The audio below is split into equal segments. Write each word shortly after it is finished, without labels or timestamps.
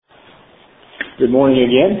Good morning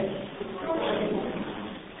again.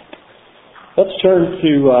 Let's turn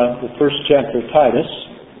to the first chapter of Titus,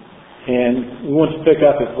 and we want to pick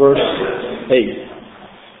up at verse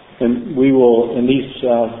 8. And we will, in these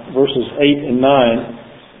verses 8 and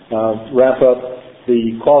 9, wrap up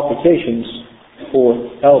the qualifications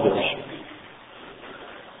for elders.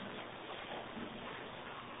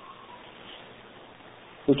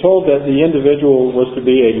 We're told that the individual was to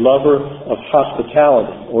be a lover of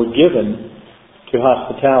hospitality, or given to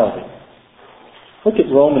hospitality. Look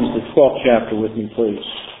at Romans, the 12th chapter with me, please.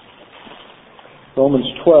 Romans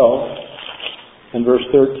 12 and verse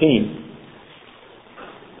 13.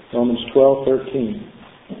 Romans 12:13.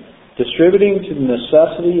 Distributing to the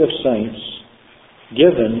necessity of saints,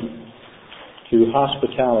 given to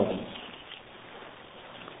hospitality.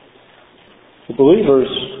 The believers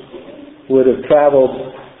would have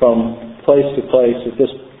traveled from place to place at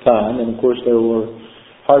this time, and of course there were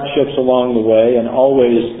hardships along the way, and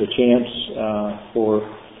always the chance for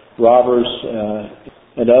robbers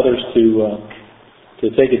and others to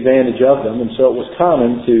take advantage of them. And so it was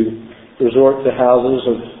common to resort to houses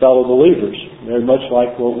of fellow believers, very much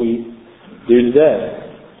like what we do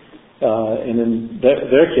today. And in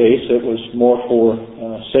their case, it was more for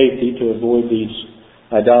safety, to avoid these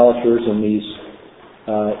idolaters and these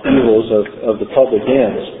evils of the public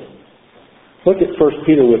ends. Look at 1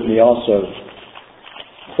 Peter with me also.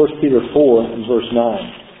 1 Peter 4 and verse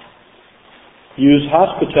 9. Use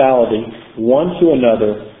hospitality one to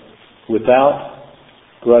another without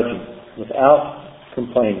grudging, without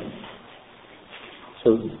complaining.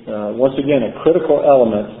 So once again, a critical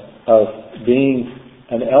element of being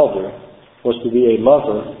an elder was to be a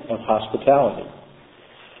lover of hospitality.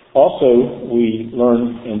 Also, we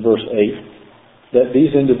learn in verse 8 that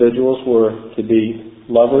these individuals were to be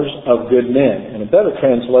lovers of good men. And a better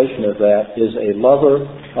translation of that is a lover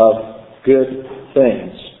of good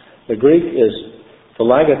things. The Greek is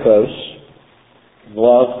philagathos,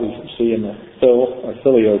 love we see in the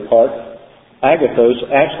filio part. Agathos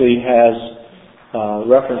actually has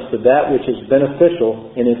reference to that which is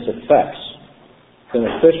beneficial in its effects.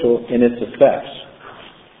 Beneficial in its effects.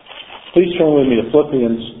 Please turn with me to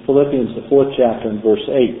Philippians the 4th chapter and verse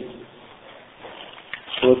 8.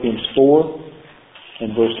 Philippians 4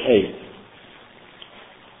 and verse 8.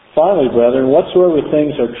 Finally, brethren, whatsoever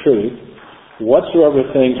things are true, whatsoever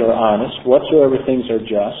things are honest, whatsoever things are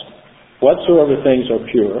just, whatsoever things are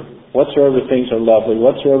pure, whatsoever things are lovely,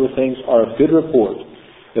 whatsoever things are of good report,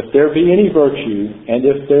 if there be any virtue, and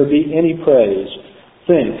if there be any praise,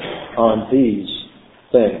 think on these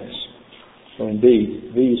things. So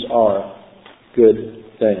indeed, these are good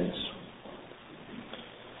things.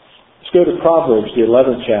 Let's go to Proverbs, the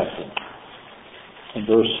 11th chapter, and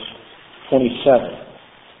verse 27.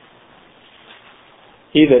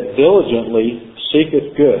 He that diligently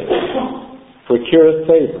seeketh good procureth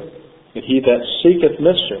favor, but he that seeketh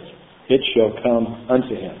mischief, it shall come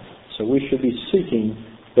unto him. So we should be seeking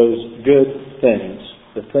those good things,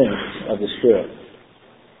 the things of the Spirit.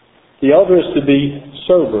 The elder is to be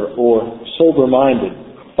sober or sober-minded,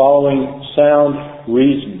 following sound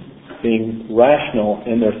reason, being rational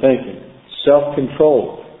in their thinking,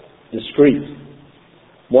 self-controlled, discreet,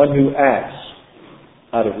 one who acts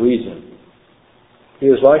out of reason. He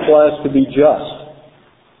is likewise to be just,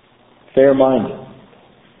 fair-minded,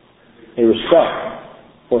 a respect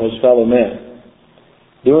for his fellow men,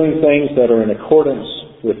 doing things that are in accordance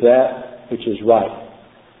with that which is right,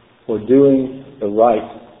 or doing the right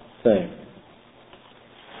thing.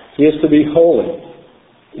 He is to be holy,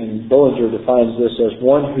 and Bullinger defines this as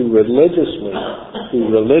one who religiously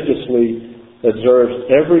observes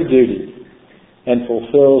every duty and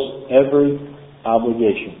fulfills every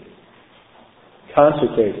obligation,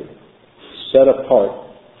 consecrated, set apart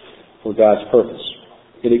for God's purpose.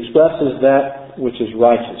 It expresses that which is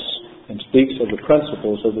righteous and speaks of the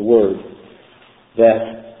principles of the Word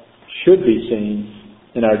that should be seen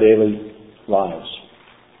in our daily lives.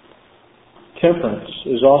 Temperance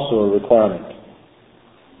is also a requirement.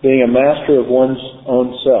 Being a master of one's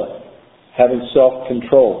own self, having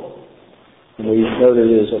self-control. And we know that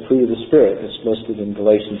it is a fruit of the Spirit that's listed in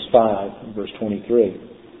Galatians 5, verse 23.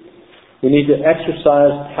 We need to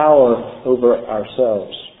exercise power over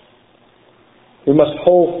ourselves. We must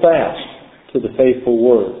hold fast to the faithful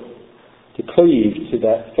Word, to cleave to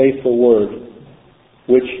that faithful Word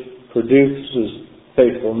which produces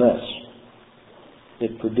faithfulness.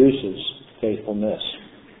 It produces faithfulness.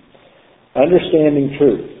 Understanding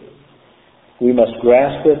truth, we must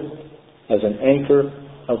grasp it as an anchor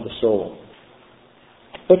of the soul.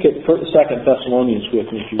 Look at 2 Thessalonians with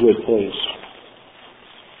me, if you would, please.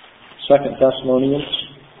 2 Thessalonians,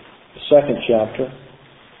 2nd chapter,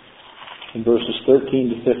 in verses 13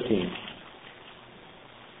 to 15.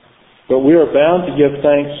 But we are bound to give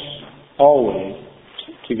thanks always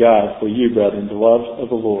to God for you, brethren, beloved of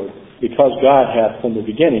the Lord, because God hath from the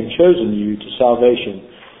beginning chosen you to salvation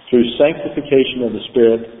through sanctification of the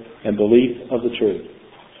Spirit and belief of the truth,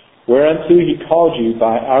 whereunto He called you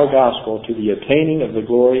by our gospel to the attaining of the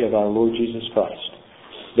glory of our Lord Jesus Christ.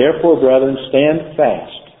 Therefore, brethren, stand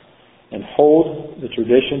fast and hold the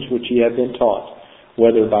traditions which ye have been taught,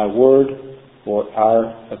 whether by word or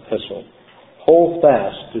our epistle. Hold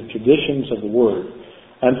fast the traditions of the Word.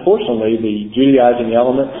 Unfortunately, the Judaizing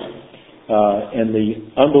elements and the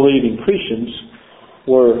unbelieving Christians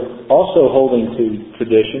were also holding to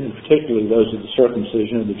tradition, particularly those of the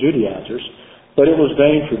circumcision and the Judaizers, but it was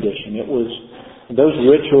vain tradition. It was those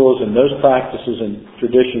rituals and those practices and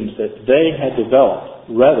traditions that they had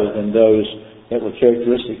developed rather than those that were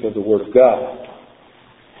characteristic of the Word of God.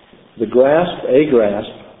 A grasp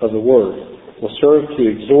of the Word will serve to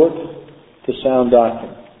exhort to sound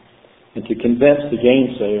doctrine and to convince the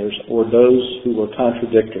gainsayers or those who were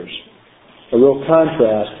contradictors. A real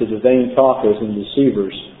contrast to the vain talkers and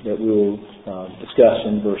deceivers that we will discuss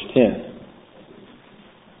in verse 10.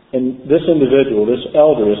 And this individual, this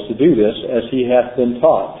elder, is to do this as he hath been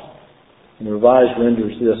taught. And the Revised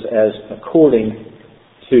renders this as according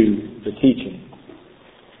to the teaching.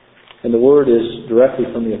 And the word is directly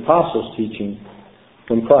from the Apostles' teaching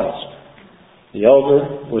from Christ. The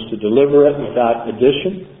elder was to deliver it without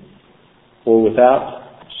addition or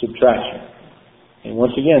without subtraction. And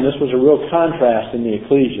once again, this was a real contrast in the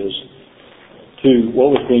ecclesias to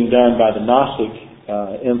what was being done by the Gnostic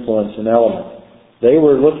influence and element. They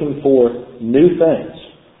were looking for new things.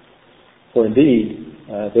 For indeed,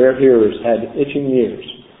 their hearers had itching ears.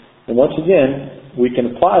 And once again, we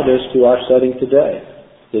can apply this to our setting today.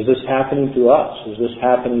 Is this happening to us? Is this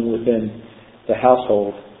happening within the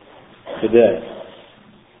household today?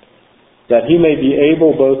 That he may be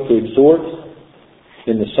able both to exhort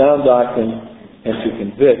in the sound doctrine and to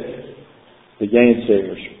convict the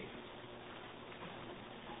gainsayers.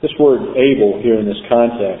 This word able here in this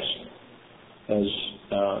context is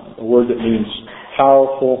a word that means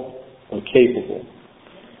powerful or capable.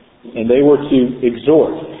 And they were to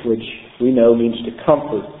exhort, which we know means to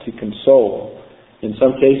comfort, to console, in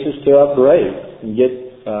some cases to upbraid and get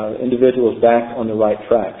individuals back on the right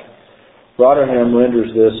track. Rotherham renders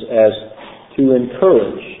this as to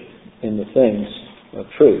encourage in the things of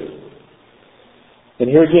truth. And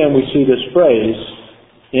here again we see this phrase,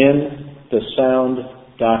 in the sound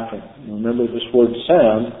doctrine. Remember, this word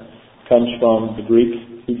sound comes from the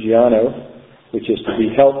Greek hygiano, which is to be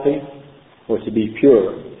healthy or to be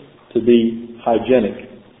pure, to be hygienic,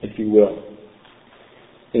 if you will.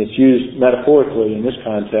 And it's used metaphorically in this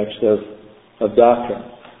context of doctrine.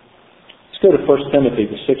 Let's go to 1 Timothy,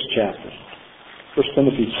 the 6th chapter. 1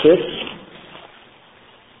 Timothy 6,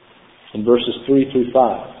 in verses 3 through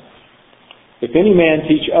 5. If any man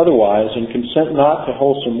teach otherwise, and consent not to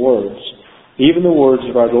wholesome words, even the words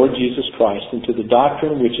of our Lord Jesus Christ, and to the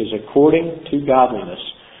doctrine which is according to godliness,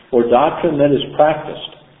 or doctrine that is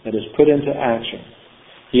practiced, that is put into action,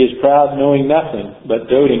 he is proud, knowing nothing, but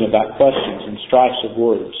doting about questions and strifes of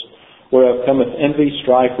words, whereof cometh envy,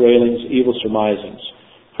 strife, railings, evil surmisings,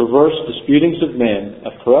 perverse disputings of men,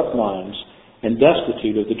 of corrupt minds, and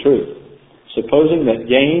destitute of the truth, supposing that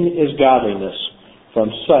gain is godliness. From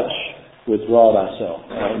such withdraw thyself.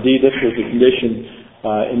 Indeed, this was the condition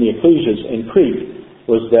in the ecclesias in Crete,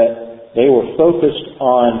 was that they were focused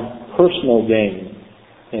on personal gain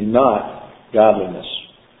and not godliness.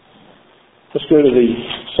 Let's go to the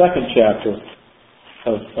 2nd chapter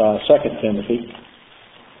of 2 Timothy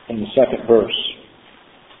and the 2nd verse.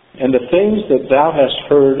 And the things that thou hast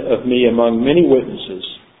heard of me among many witnesses,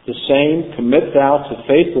 the same commit thou to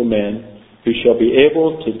faithful men, who shall be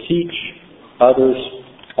able to teach others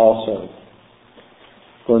also.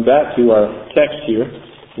 Going back to our text here,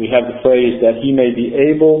 we have the phrase that he may be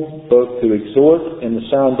able both to exhort in the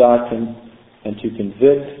sound doctrine and to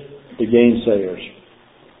convict the gainsayers.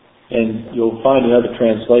 And you'll find in other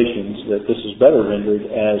translations that this is better rendered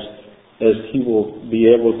as he will be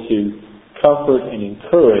able to comfort and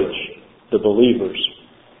encourage the believers.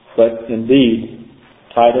 But indeed,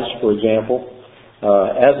 Titus, for example,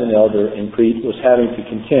 as an elder in Crete, was having to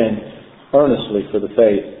contend earnestly for the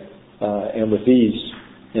faith and with these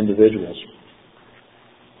individuals.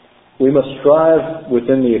 We must strive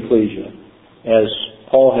within the ecclesia, as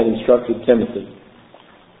Paul had instructed Timothy,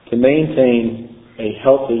 to maintain a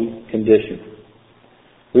healthy condition.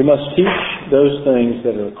 We must teach those things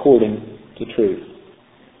that are according to truth,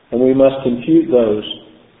 and we must confute those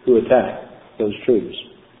who attack those truths.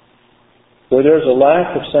 Where there's a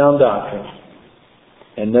lack of sound doctrine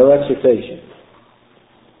and no exhortation,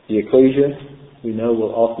 the ecclesia, we know,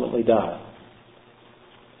 will ultimately die.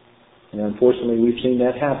 And unfortunately, we've seen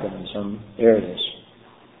that happen in some areas.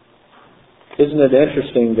 Isn't it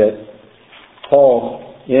interesting that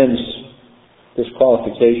Paul ends this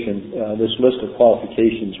qualification, this list of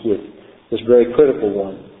qualifications, with this very critical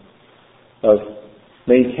one of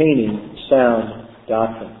maintaining sound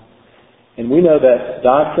doctrine? And we know that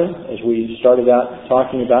doctrine, as we started out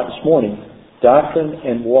talking about this morning, doctrine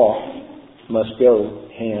and walk must go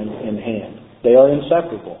hand in hand. They are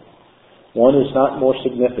inseparable. One is not more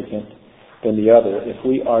significant than the other if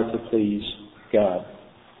we are to please God.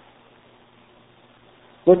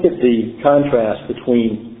 Look at the contrast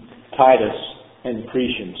between Titus and the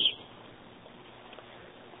Cretans.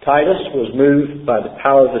 Titus was moved by the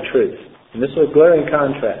power of the truth. And this is a glaring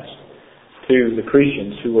contrast to the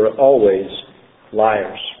Cretans, who were always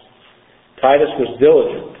liars. Titus was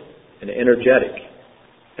diligent and energetic,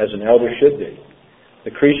 as an elder should be.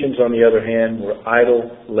 The Cretans, on the other hand, were idle,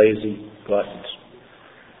 lazy gluttons.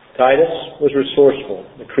 Titus was resourceful.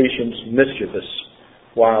 The Cretans, mischievous,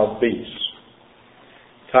 wild beasts.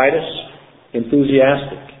 Titus,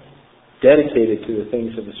 enthusiastic, dedicated to the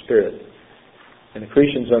things of the Spirit. And the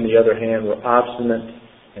Cretans, on the other hand, were obstinate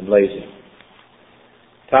and lazy.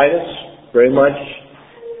 Titus, very much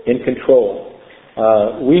in control.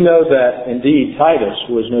 We know that, indeed, Titus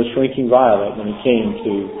was no shrinking violet when it came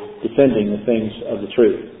to defending the things of the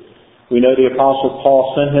truth. We know the Apostle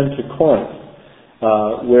Paul sent him to Corinth,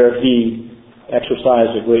 where he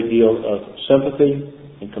exercised a great deal of sympathy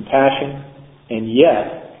and compassion, and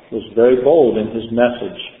yet was very bold in his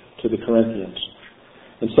message to the Corinthians.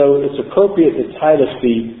 And so it's appropriate that Titus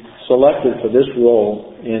be selected for this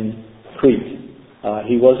role in Crete.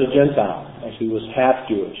 He was a Gentile, as he was half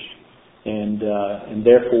Jewish, and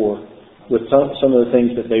therefore, with some of the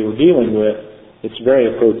things that they were dealing with, it's very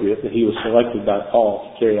appropriate that he was selected by Paul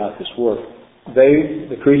to carry out this work. They,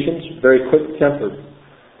 the Cretans, very quick-tempered.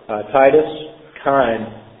 Titus, kind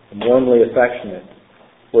and warmly affectionate,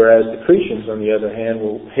 whereas the Cretans, on the other hand,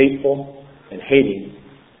 were hateful and hating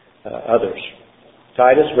others.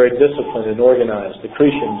 Titus, very disciplined and organized. The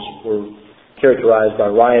Cretans were characterized by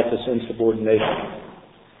riotous insubordination.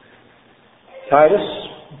 Titus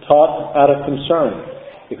taught out of concern.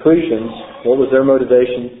 The Cretans, what was their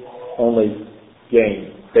motivation? Only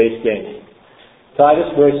gain, base gain.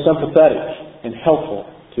 Titus, very sympathetic and helpful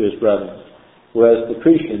to his brethren, whereas the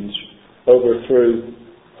Cretans overthrew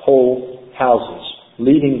whole houses,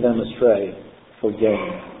 leading them astray for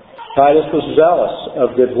gain. Titus was zealous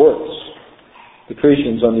of good works. The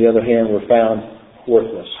Cretans, on the other hand, were found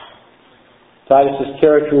worthless. Titus's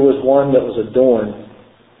character was one that was adorned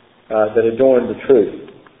the truth.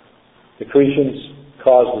 The Cretans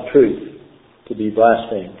caused the truth to be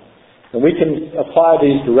blasphemed. And we can apply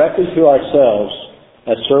these directly to ourselves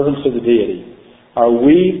as servants of the deity. Are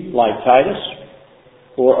we like Titus,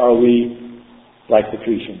 or are we like the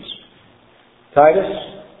Cretans? Titus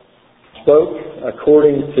spoke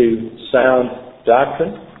according to sound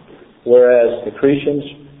doctrine, whereas the Cretans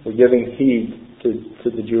were giving heed to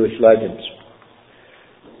the Jewish legends.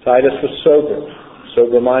 Titus was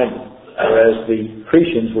sober-minded, whereas the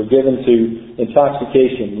Cretans were given to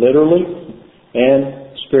intoxication literally and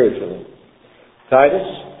spiritually. Titus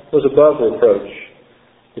was above reproach.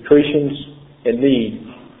 The Cretans in need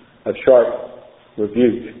of sharp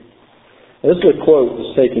rebuke. Now, this is a quote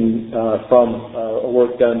that's taken from a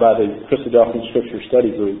work done by the Christadelphian Scripture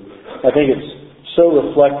Study Group. I think it's so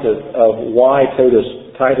reflective of why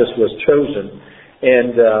Titus was chosen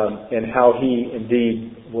and how he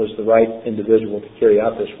indeed was the right individual to carry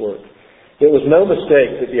out this work. It was no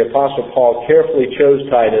mistake that the Apostle Paul carefully chose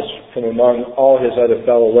Titus from among all his other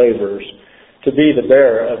fellow laborers to be the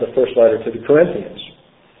bearer of the first letter to the Corinthians.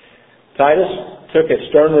 Titus took a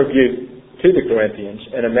stern rebuke to the Corinthians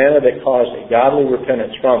in a manner that caused a godly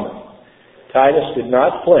repentance from them. Titus did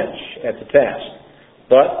not flinch at the task,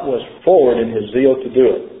 but was forward in his zeal to do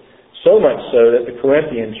it, so much so that the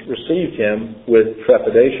Corinthians received him with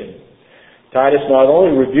trepidation. Titus not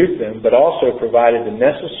only rebuked them, but also provided the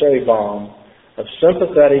necessary balm of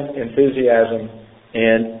sympathetic enthusiasm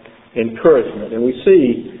and encouragement. And we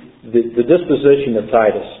see the disposition of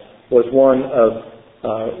Titus was one of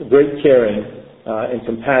great caring and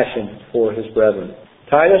compassion for his brethren.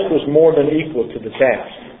 Titus was more than equal to the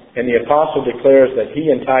task, and the apostle declares that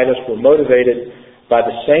he and Titus were motivated by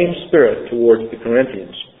the same spirit towards the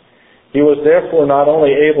Corinthians. He was therefore not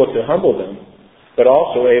only able to humble them, but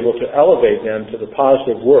also able to elevate them to the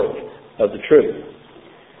positive work of the truth.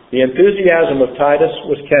 The enthusiasm of Titus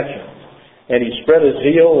was catching, and he spread a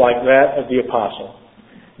zeal like that of the apostle.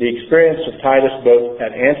 The experience of Titus both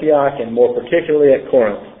at Antioch and more particularly at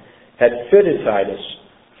Corinth had fitted Titus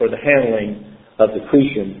for the handling of the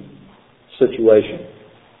Cretan situation.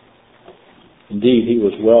 Indeed, he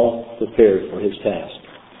was well prepared for his task.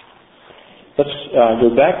 Let's go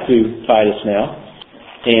back to Titus now,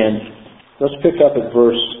 and let's pick up at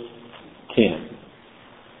verse 10.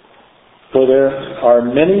 For there are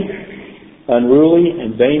many unruly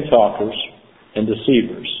and vain talkers and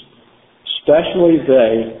deceivers, especially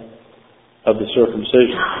they of the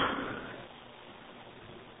circumcision.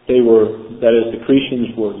 The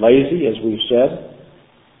Cretans were lazy, as we've said.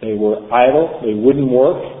 They were idle. They wouldn't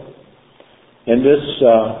work. And this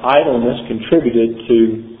idleness contributed to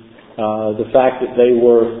the fact that they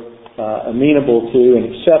were amenable to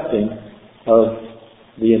and accepting of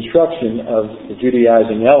the instruction of the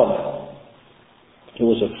Judaizing element. It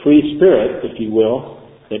was a free spirit, if you will,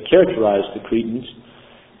 that characterized the Cretans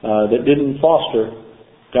that didn't foster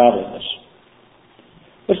godliness.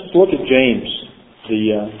 Let's look at James,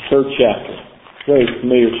 the third chapter. Very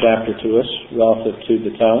familiar chapter to us relative to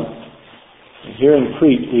the tongue. And here in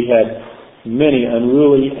Crete we had many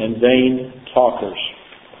unruly and vain talkers.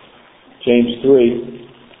 James 3,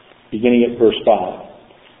 beginning at verse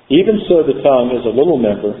 5. Even so the tongue is a little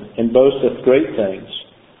member, and boasteth great things.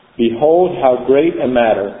 Behold how great a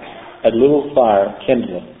matter a little fire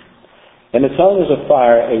kindleth. And the tongue is a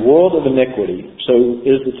fire, a world of iniquity. So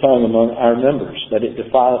is the tongue among our members, that it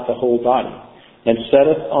defileth the whole body, and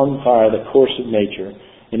setteth on fire the course of nature,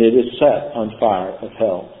 and it is set on fire of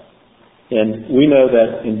hell. And we know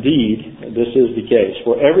that indeed this is the case.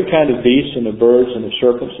 For every kind of beast and of birds and of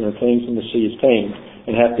serpents and of things in the sea is tamed,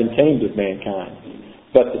 and hath been tamed of mankind.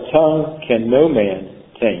 But the tongue can no man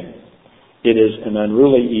tame. It is an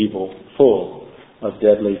unruly evil, full of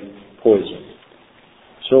deadly poison.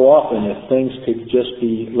 So often, if things could just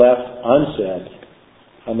be left unsaid,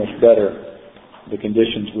 how much better the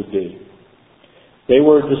conditions would be. They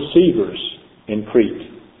were deceivers in Crete.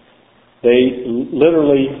 They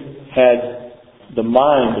literally had the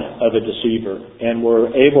mind of a deceiver and were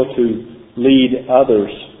able to lead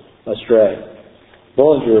others astray.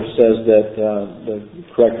 Bullinger says that the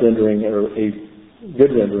correct rendering, or a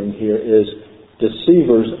good rendering here, is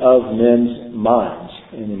deceivers of men's minds.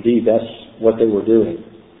 And indeed, that's what they were doing.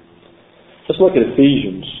 Let's look at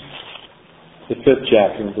Ephesians, the 5th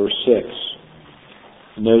chapter, and verse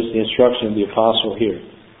 6. Notice the instruction of the apostle here.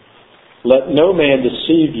 Let no man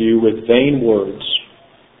deceive you with vain words,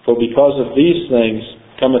 for because of these things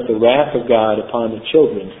cometh the wrath of God upon the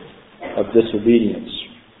children of disobedience.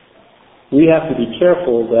 We have to be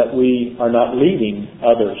careful that we are not leading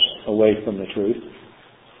others away from the truth,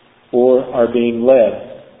 or are being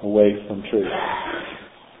led away from truth.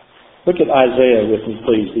 Look at Isaiah with me,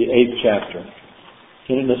 please, the 8th chapter.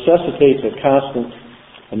 And it necessitates a constant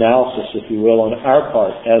analysis, if you will, on our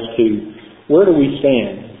part as to where do we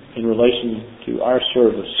stand in relation to our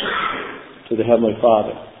service to the Heavenly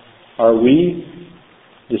Father. Are we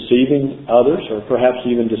deceiving others, or perhaps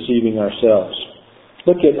even deceiving ourselves?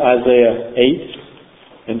 Look at Isaiah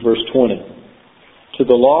 8 and verse 20. To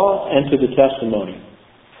the law and to the testimony,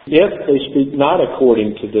 if they speak not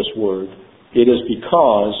according to this word, it is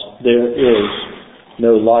because there is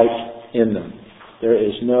no life in them. There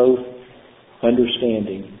is no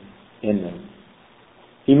understanding in them.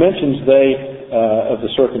 He mentions they of the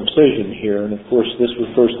circumcision here, and of course this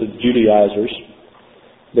refers to the Judaizers.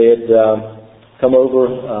 They had come over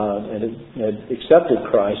and had accepted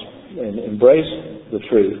Christ and embraced the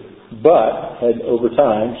truth, but had over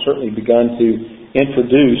time certainly begun to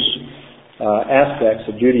introduce aspects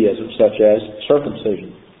of Judaism such as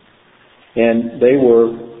circumcision. And they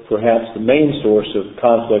were perhaps the main source of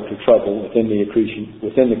conflict or trouble within the Cretan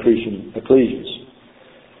ecclesias.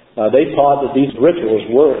 They taught that these rituals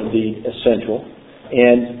were indeed essential,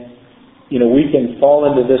 and we can fall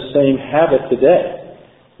into this same habit today,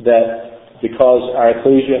 that because our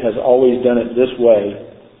ecclesia has always done it this way,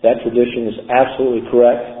 that tradition is absolutely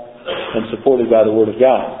correct and supported by the Word of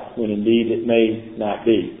God, when indeed it may not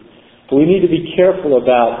be. But we need to be careful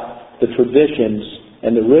about the traditions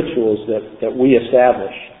and the rituals that we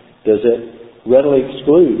establish. Does it readily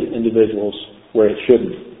exclude individuals where it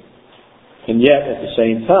shouldn't? And yet, at the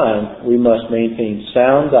same time, we must maintain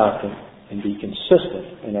sound doctrine and be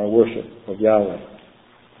consistent in our worship of Yahweh.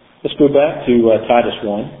 Let's go back to Titus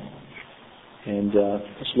 1, and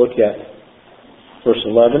let's look at verse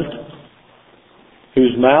 11.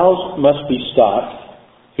 Whose mouths must be stopped,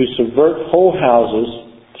 who subvert whole houses,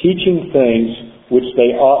 teaching things which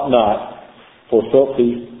they ought not, for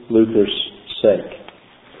filthy lucre's sake.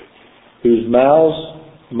 Whose mouths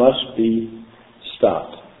must be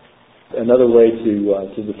stopped. Another way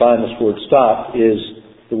to define this word stopped is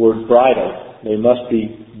the word bridled. They must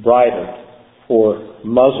be bridled or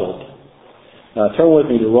muzzled. Now turn with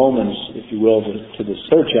me to Romans, if you will, to the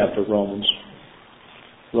third chapter of Romans.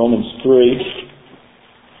 Romans 3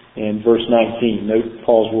 and verse 19. Note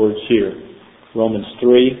Paul's words here. Romans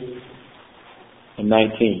 3 and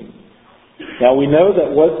 19. Now we know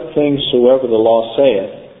that what things soever the law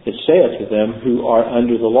saith, it saith to them who are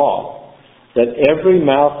under the law, that every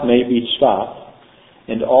mouth may be stopped,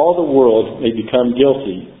 and all the world may become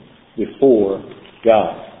guilty before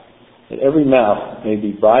God. That every mouth may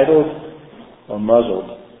be bridled or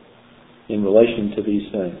muzzled in relation to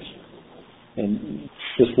these things. And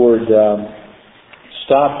this word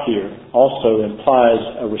stop here also implies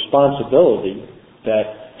a responsibility that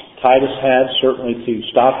Titus had, certainly to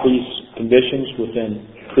stop these conditions within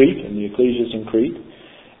Crete and the ecclesias in Crete.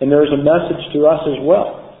 And there is a message to us as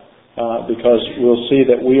well, because we'll see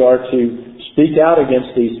that we are to speak out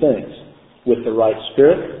against these things with the right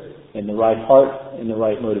spirit and the right heart and the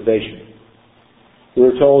right motivation. We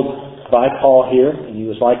were told by Paul here, and he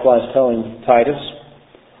was likewise telling Titus,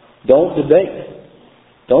 don't debate.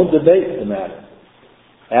 Don't debate the matter.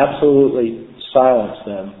 Absolutely silence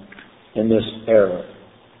them in this error.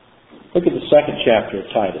 Look at the second chapter of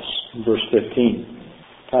Titus, verse 15.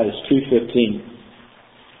 Titus 2:15.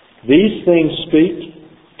 These things speak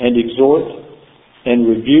and exhort and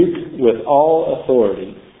rebuke with all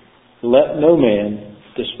authority. Let no man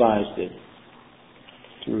despise thee.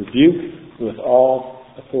 To rebuke with all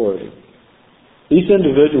authority. These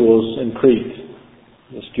individuals in Crete,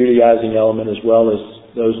 this Judaizing element as well as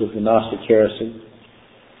those of the Gnostic heresy,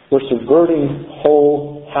 were subverting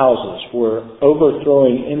whole houses, were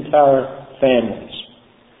overthrowing entire families.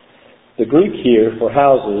 The Greek here for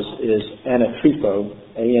houses is anatrepo,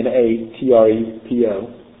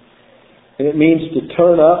 A-N-A-T-R-E-P-O, and it means to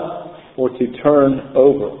turn up or to turn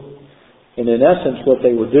over. And in essence what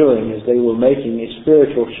they were doing is they were making a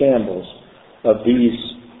spiritual shambles of these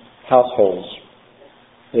households.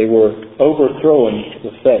 They were overthrowing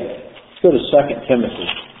the faith. Let's go to 2 Timothy,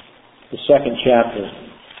 the second chapter,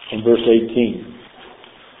 in verse 18.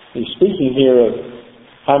 He's speaking here of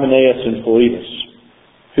Hymenaeus and Philetus,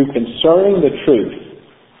 who concerning the truth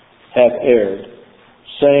have erred,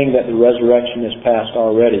 saying that the resurrection is past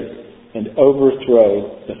already, and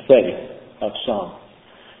overthrow the faith of some.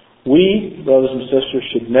 We, brothers and sisters,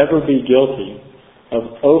 should never be guilty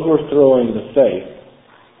of overthrowing the faith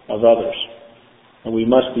of others. And we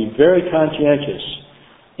must be very conscientious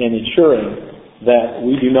in ensuring that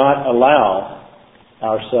we do not allow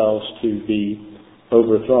ourselves to be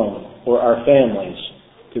overthrown or our families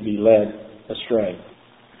to be led astray.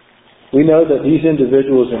 We know that these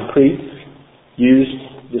individuals in Crete used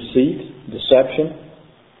deceit, deception.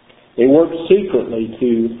 They worked secretly to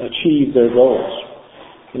achieve their goals.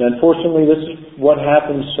 And unfortunately, this is what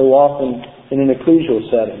happens so often in an ecclesial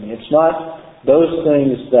setting. It's not those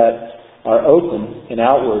things that are open and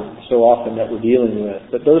outward so often that we're dealing with,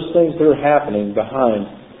 but those things that are happening behind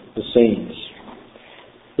the scenes.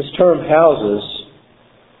 This term houses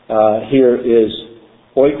here is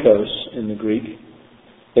oikos in the Greek,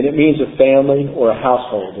 and it means a family or a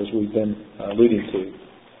household, as we've been alluding to.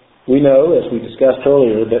 We know, as we discussed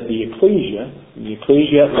earlier, that the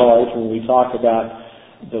ecclesia at large, when we talk about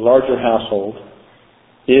the larger household,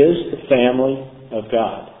 is the family of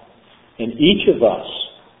God. And each of us,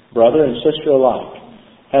 brother and sister alike,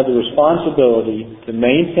 have the responsibility to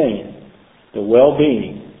maintain the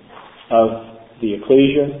well-being of the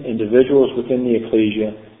ecclesia, individuals within the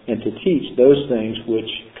ecclesia, and to teach those things which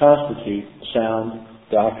constitute sound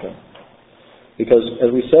doctrine. Because,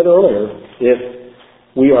 as we said earlier, if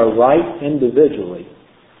we are right individually,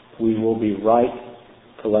 we will be right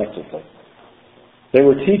collectively. They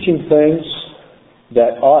were teaching things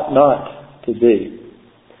that ought not to be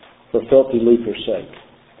for filthy lucre's sake,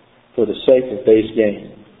 for the sake of base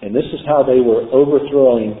gain. And this is how they were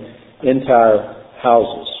overthrowing entire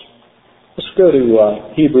houses. Let's go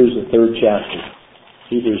to Hebrews, the third chapter.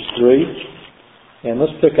 Hebrews 3, and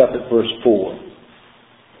let's pick up at verse 4.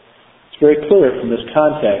 It's very clear from this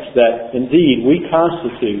context that indeed we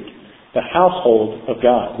constitute the household of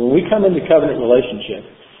God. When we come into covenant relationship,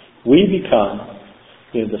 we become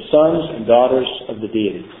the sons and daughters of the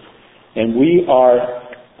deity. And we are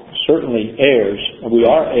certainly heirs,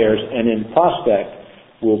 and in prospect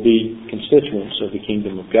will be constituents of the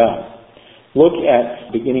kingdom of God. Look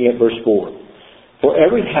at, beginning at verse 4. For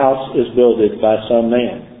every house is builded by some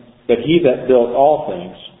man, but he that built all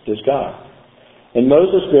things is God. And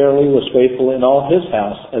Moses verily was faithful in all his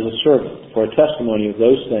house as a servant, for a testimony of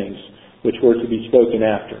those things which were to be spoken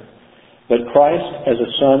after. but Christ as a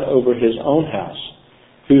son over his own house.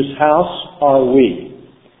 Whose house are we,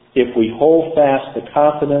 if we hold fast the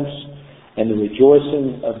confidence and the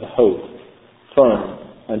rejoicing of the hope firm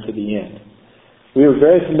unto the end? We are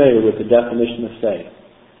very familiar with the definition of faith.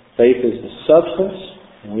 Faith is the substance,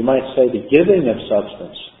 and we might say the giving of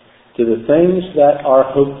substance, to the things that are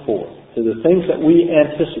hoped for, to the things that we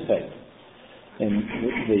anticipate. And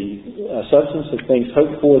the substance of things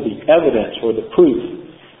hoped for, the evidence or the proof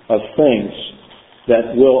of things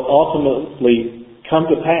that will ultimately come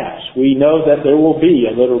to pass. We know that there will be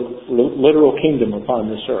a literal kingdom upon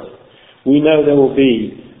this earth. We know there will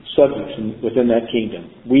be subjects within that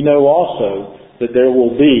kingdom. We know also that there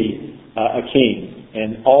will be a king,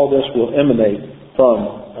 and all this will emanate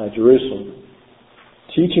from Jerusalem.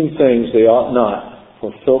 Teaching things they ought not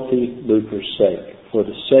for filthy lucre's sake, for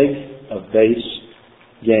the sake of base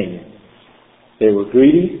gain. They were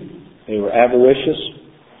greedy, they were avaricious.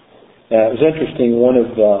 It was interesting, one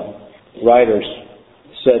of the writers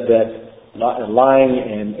said that lying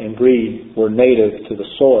and greed were native to the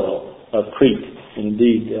soil of Crete. And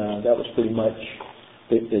indeed, that was pretty much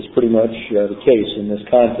the case in this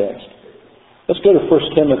context. Let's go to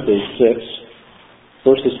 1 Timothy 6,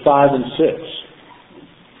 verses 5 and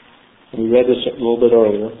 6. We read this a little bit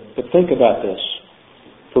earlier, but think about this.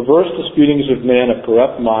 Perverse disputings of men of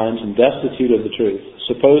corrupt minds and destitute of the truth,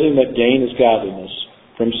 supposing that gain is godliness.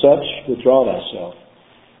 From such withdraw thyself.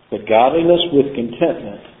 But godliness with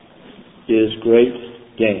contentment is great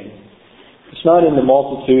gain. It's not in the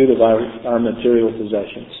multitude of our material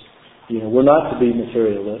possessions. We're not to be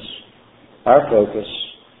materialists. Our focus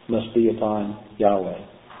must be upon Yahweh.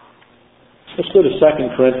 Let's go to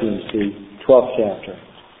 2 Corinthians, the 12th chapter.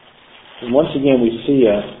 And once again we see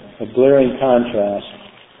a glaring contrast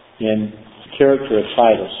in the character of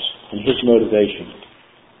Titus and his motivation.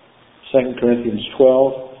 2 Corinthians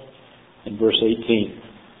 12 and verse 18.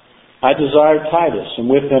 I desired Titus, and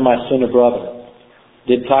with him I sent a brother.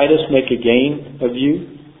 Did Titus make a gain of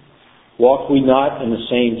you? Walk we not in the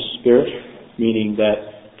same spirit? Meaning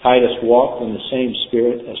that Titus walked in the same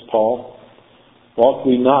spirit as Paul. Walk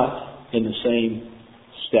we not in the same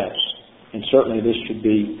steps? And certainly this should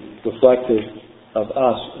be reflective of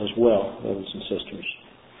us as well, brothers and sisters.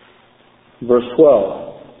 Verse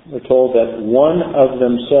 12. We're told that one of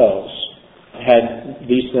themselves had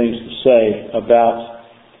these things to say about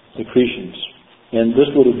the Cretians. And this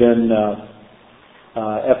would have been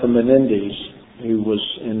Epimenides, who was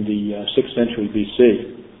in the 6th century BC.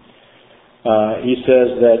 He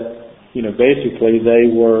says that, basically they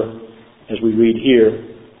were, as we read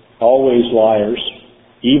here, always liars,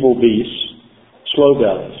 evil beasts, slow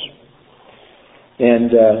bellies.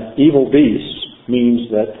 And evil beasts means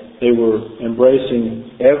that they were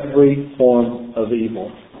embracing every form of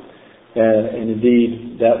evil. And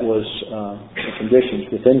indeed, that was the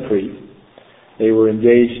conditions within Crete. They were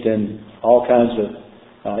engaged in all kinds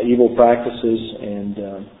of evil practices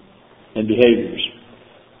and behaviors.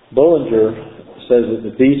 Bullinger says that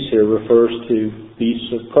the beasts here refers to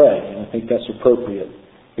beasts of prey, and I think that's appropriate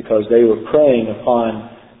because they were preying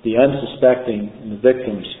upon the unsuspecting and the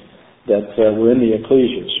victims that were in the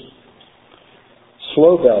ecclesias.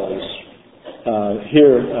 Slow bellies.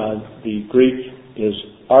 Here, the Greek is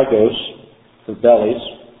argos, for bellies.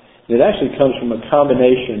 It actually comes from a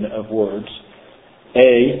combination of words.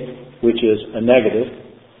 A, which is a negative,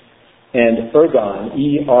 and ergon,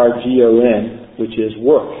 E-R-G-O-N, which is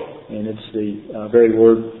work. And it's the very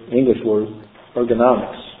English word,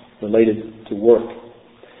 ergonomics, related to work.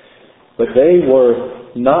 But they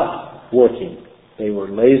were not working. They were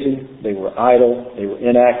lazy, they were idle, they were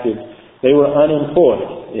inactive, they were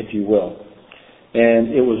unemployed, if you will.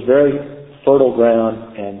 And it was very fertile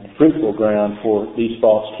ground and fruitful ground for these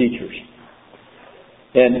false teachers.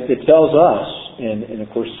 And it tells us, and of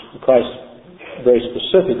course Christ very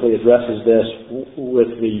specifically addresses this with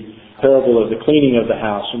the parable of the cleaning of the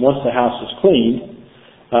house. And once the house is cleaned,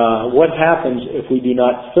 what happens if we do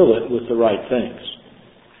not fill it with the right things?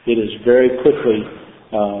 It is very quickly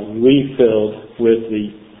refilled with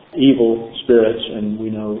the evil spirits, and we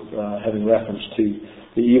know, having reference to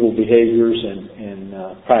the evil behaviors and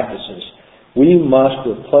practices. We must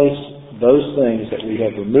replace those things that we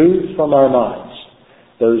have removed from our minds,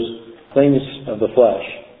 those things of the flesh,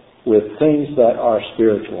 with things that are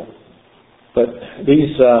spiritual. But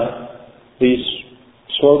these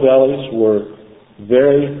slow bellies were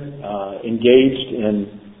very engaged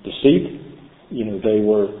in deceit. They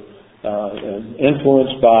were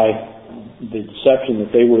influenced by the deception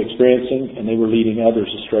that they were experiencing, and they were leading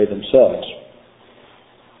others astray themselves.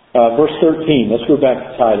 Verse 13, let's go back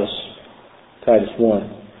to Titus 1,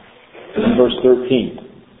 verse 13.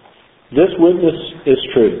 This witness is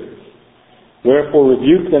true. Wherefore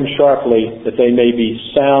rebuke them sharply, that they may be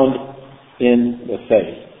sound in the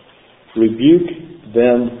faith. Rebuke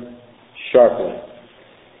them sharply.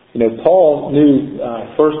 Paul knew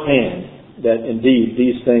firsthand that indeed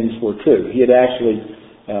these things were true. He had actually,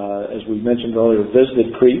 as we mentioned earlier,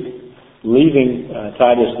 visited Crete, leaving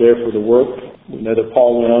Titus there for the work. We know that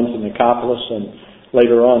Paul went on to Nicopolis, and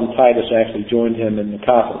later on Titus actually joined him in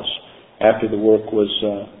Nicopolis after the work was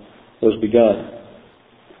begun.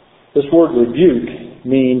 This word rebuke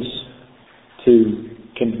means to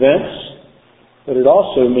convince, but it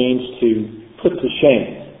also means to put to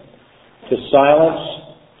shame, to silence,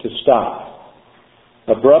 to stop,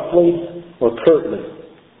 abruptly or curtly,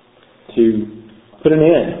 to put an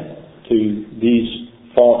end to these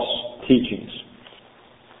false teachings.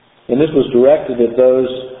 And this was directed at those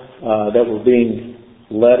that were being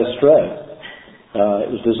led astray. It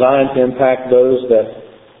was designed to impact those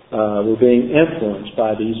that were being influenced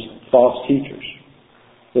by these false teachers,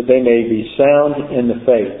 that they may be sound in the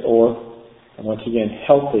faith, or, once again,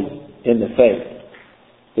 healthy in the faith.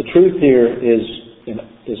 The truth here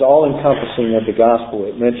is all-encompassing of the gospel.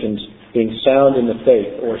 It mentions being sound in the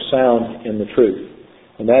faith, or sound in the truth.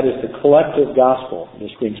 And that is the collective gospel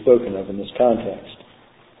that's being spoken of in this context.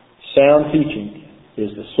 Sound teaching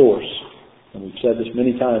is the source. And we've said this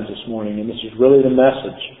many times this morning, and this is really the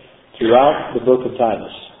message throughout the book of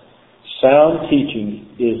Titus. Sound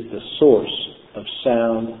teaching is the source of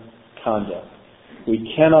sound conduct.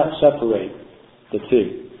 We cannot separate the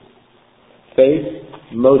two. Faith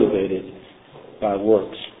motivated by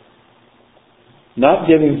works. Not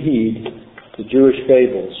giving heed to Jewish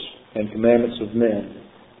fables and commandments of men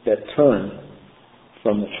that turn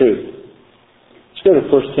from the truth. Let's go to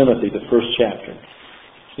 1 Timothy, the first chapter,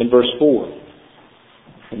 in verse 4.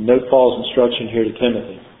 And note Paul's instruction here to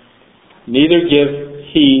Timothy. Neither give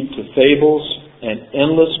heed to fables and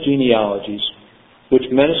endless genealogies, which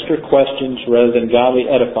minister questions rather than godly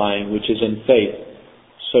edifying, which is in faith,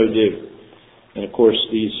 so do. And of course,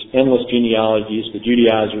 these endless genealogies, the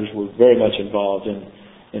Judaizers were very much involved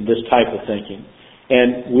in this type of thinking.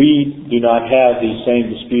 And we do not have these same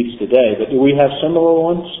disputes today, but do we have similar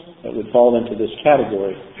ones that would fall into this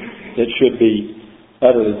category that should be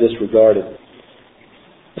utterly disregarded?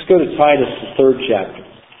 Let's go to Titus, the third chapter,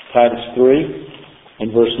 Titus 3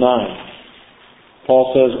 and verse 9.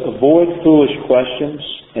 Paul says, avoid foolish questions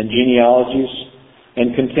and genealogies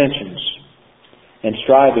and contentions and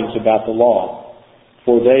strivings about the law,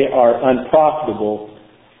 for they are unprofitable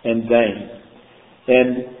and vain.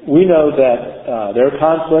 And we know that there are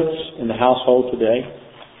conflicts in the household today,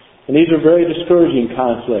 and these are very discouraging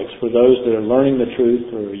conflicts for those that are learning the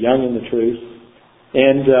truth or are young in the truth.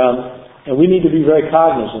 And we need to be very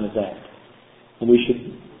cognizant of that. And we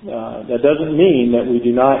should. That doesn't mean that we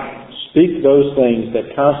do not speak those things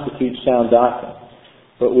that constitute sound doctrine,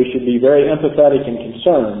 but we should be very empathetic and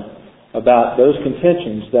concerned about those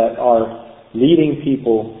contentions that are leading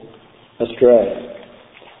people astray.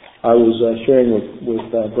 I was sharing with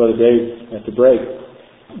Brother Dave at the break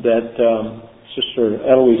that Sister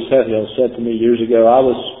Eloise Sethill said to me years ago, I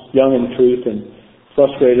was young in the truth and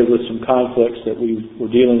frustrated with some conflicts that we were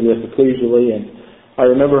dealing with ecclesially, and I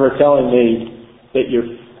remember her telling me that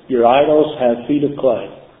your idols have feet of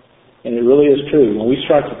clay. And it really is true. When we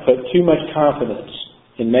start to put too much confidence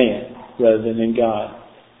in man rather than in God,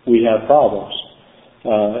 we have problems.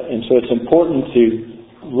 And so it's important to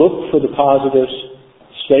look for the positives,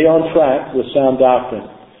 stay on track with sound doctrine,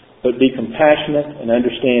 but be compassionate and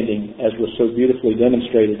understanding, as was so beautifully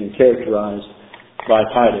demonstrated and characterized by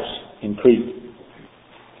Titus in Crete.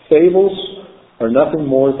 Fables are nothing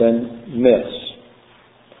more than myths,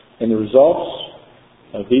 and the results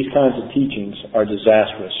of these kinds of teachings are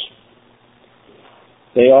disastrous.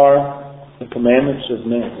 They are the commandments of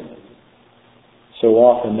men, so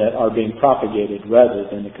often that are being propagated rather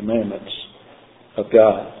than the commandments of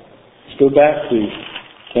God. Let's go back to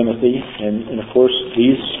Timothy, and of course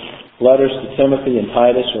these letters to Timothy and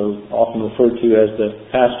Titus are often referred to as the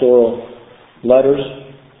pastoral letters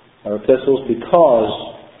or epistles because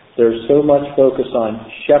there's so much focus on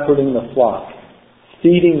shepherding the flock,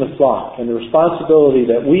 feeding the flock, and the responsibility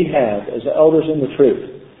that we have as elders in the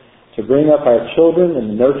truth to bring up our children in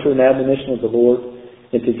the nurture and admonition of the Lord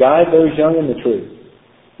and to guide those young in the truth,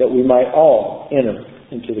 that we might all enter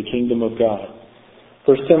into the kingdom of God.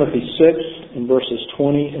 1 Timothy 6 and verses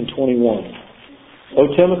 20 and 21.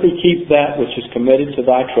 O Timothy, keep that which is committed to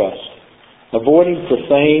thy trust, avoiding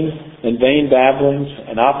profane and vain babblings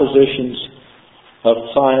and oppositions of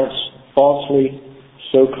science falsely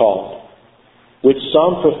so called, which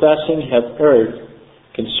some professing have erred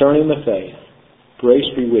concerning the faith. Grace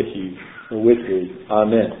be with you, or with thee.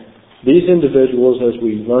 Amen. These individuals, as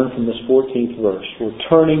we learn from this 14th verse, were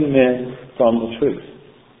turning men from the truth.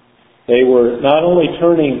 They were not only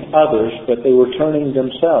turning others, but they were turning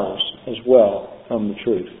themselves as well from the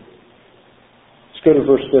truth. Let's go to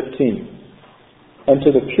verse 15.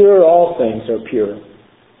 Unto the pure all things are pure,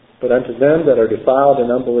 but unto them that are defiled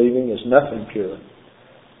and unbelieving is nothing pure.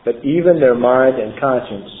 But even their mind and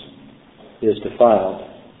conscience is defiled.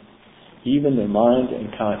 Even their mind and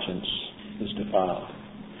conscience is defiled.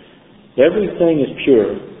 Everything is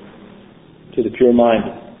pure to the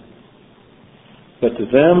pure-minded. But to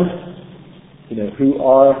them, who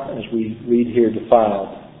are, as we read here,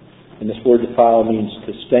 defiled. And this word defile means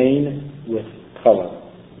to stain with color,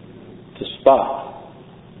 to spot,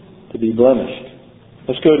 to be blemished.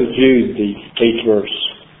 Let's go to Jude, the 8th verse.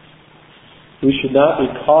 We should not be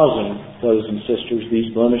causing, brothers and sisters,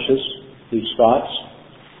 these blemishes, these spots,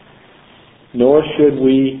 nor should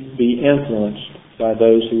we be influenced by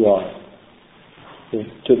those who are.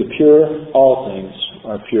 To the pure, all things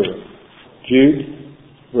are pure. Jude,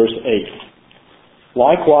 verse 8.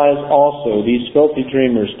 Likewise also these filthy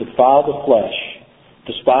dreamers defile the flesh,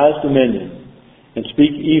 despise dominion, and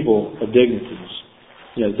speak evil of dignities.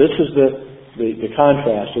 This is the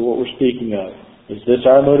contrast of what we're speaking of. Is this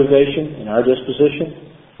our motivation and our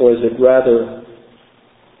disposition, or is it rather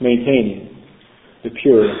maintaining the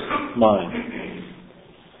pure mind?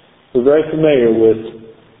 We're very familiar with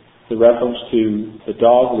the reference to the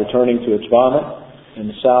dog returning to its vomit and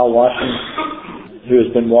the sow who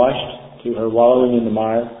has been washed, to her wallowing in the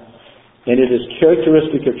mire. And it is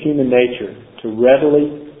characteristic of human nature to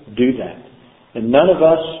readily do that. And none of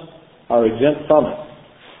us are exempt from it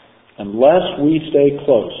unless we stay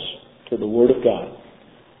close to the Word of God,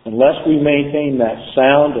 unless we maintain that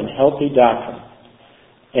sound and healthy doctrine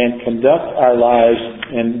and conduct our lives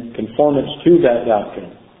in conformance to that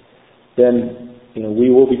doctrine, then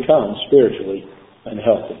we will become spiritually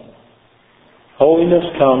unhealthy. Holiness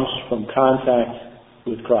comes from contact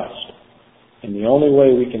with Christ. And the only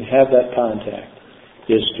way we can have that contact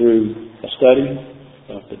is through a study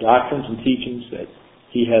of the doctrines and teachings that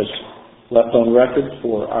He has left on record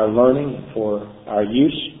for our learning and for our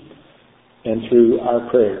use, and through our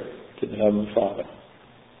prayer to the Heavenly Father.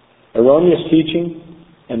 Erroneous teaching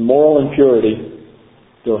and moral impurity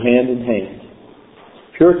go hand in hand.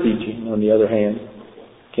 Pure teaching, on the other hand,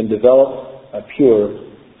 can develop a pure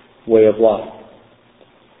way of life.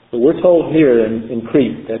 But we're told here in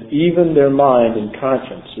Crete that even their mind and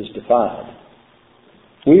conscience is defiled.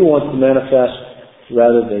 We want to manifest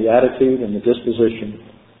rather the attitude and the disposition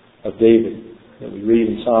of David that we read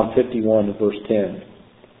in Psalm 51 verse 10.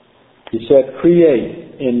 He said,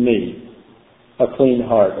 "Create in me a clean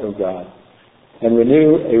heart, O God, and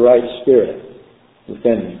renew a right spirit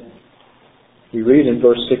within me." We read in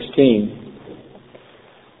verse 16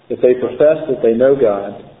 that they profess that they know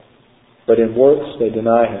God, but in works they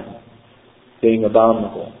deny Him, being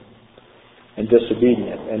abominable and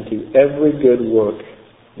disobedient, and to every good work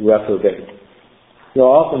reprobate. You'll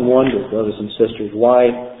often wonder, brothers and sisters,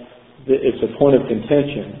 why it's a point of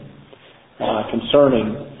contention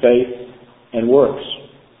concerning faith and works.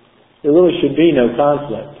 There really should be no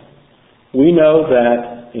conflict. We know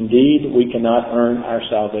that, indeed, we cannot earn our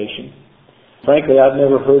salvation. Frankly, I've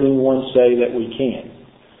never heard anyone say that we can.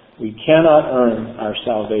 We cannot earn our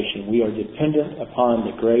salvation. We are dependent upon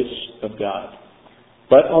the grace of God.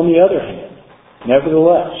 But on the other hand,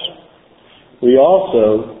 nevertheless, we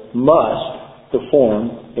also must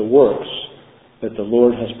perform the works that the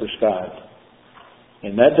Lord has prescribed.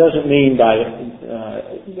 And that doesn't mean by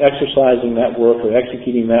exercising that work or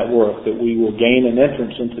executing that work that we will gain an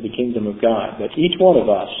entrance into the kingdom of God. But each one of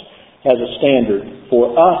us has a standard for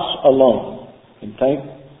us alone. And thank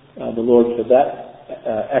the Lord for that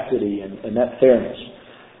equity and that fairness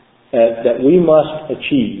that we must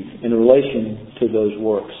achieve in relation to those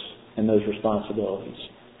works and those responsibilities.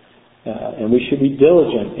 And we should be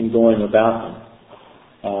diligent in going about them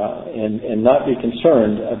and not be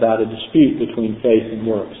concerned about a dispute between faith and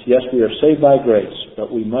works. Yes, we are saved by grace,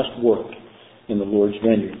 but we must work in the Lord's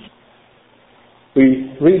vineyard.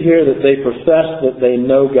 We read here that they profess that they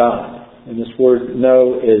know God. And this word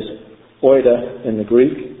know is oida in the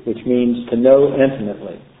Greek, which means to know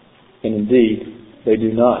intimately. And indeed, they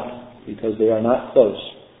do not, because they are not close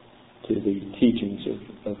to the teachings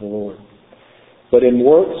of the Lord. But in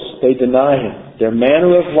works, they deny Him. Their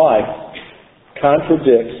manner of life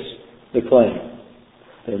contradicts the claim.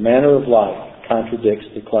 Their manner of life contradicts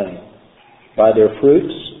the claim. By their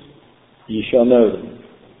fruits, ye shall know them.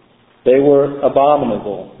 They were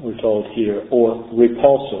abominable, we're told here, or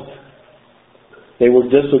repulsive. They were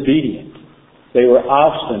disobedient. They were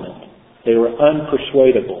obstinate. They were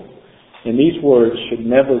unpersuadable. And these words should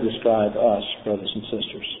never describe us, brothers and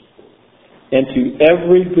sisters. And to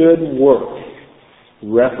every good work,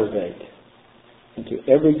 reprobate. And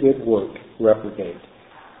to every good work, reprobate.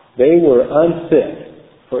 They were unfit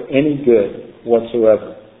for any good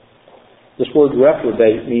whatsoever. This word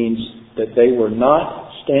reprobate means that they were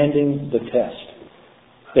not standing the test.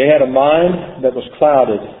 They had a mind that was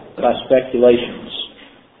clouded by speculations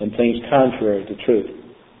and things contrary to truth.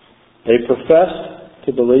 They professed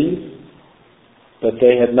to believe, but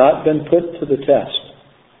they had not been put to the test.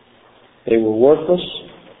 They were worthless,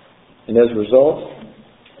 and as a result,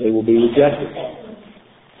 they will be rejected.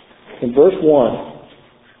 In verse 1,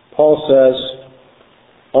 Paul says,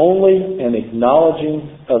 only an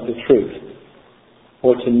acknowledging of the truth,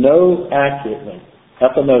 or to know accurately,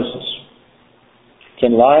 epignosis,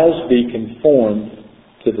 can lives be conformed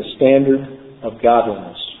to the standard of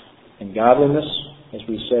godliness. And godliness, as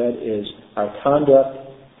we said, is our conduct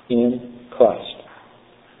in Christ.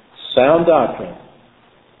 Sound doctrine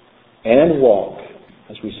and walk,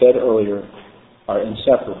 as we said earlier, are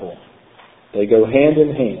inseparable. They go hand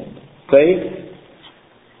in hand. Faith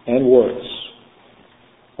and works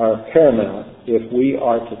are paramount if we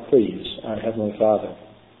are to please our Heavenly Father.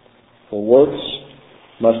 For works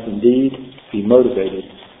must indeed be motivated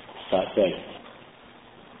by faith.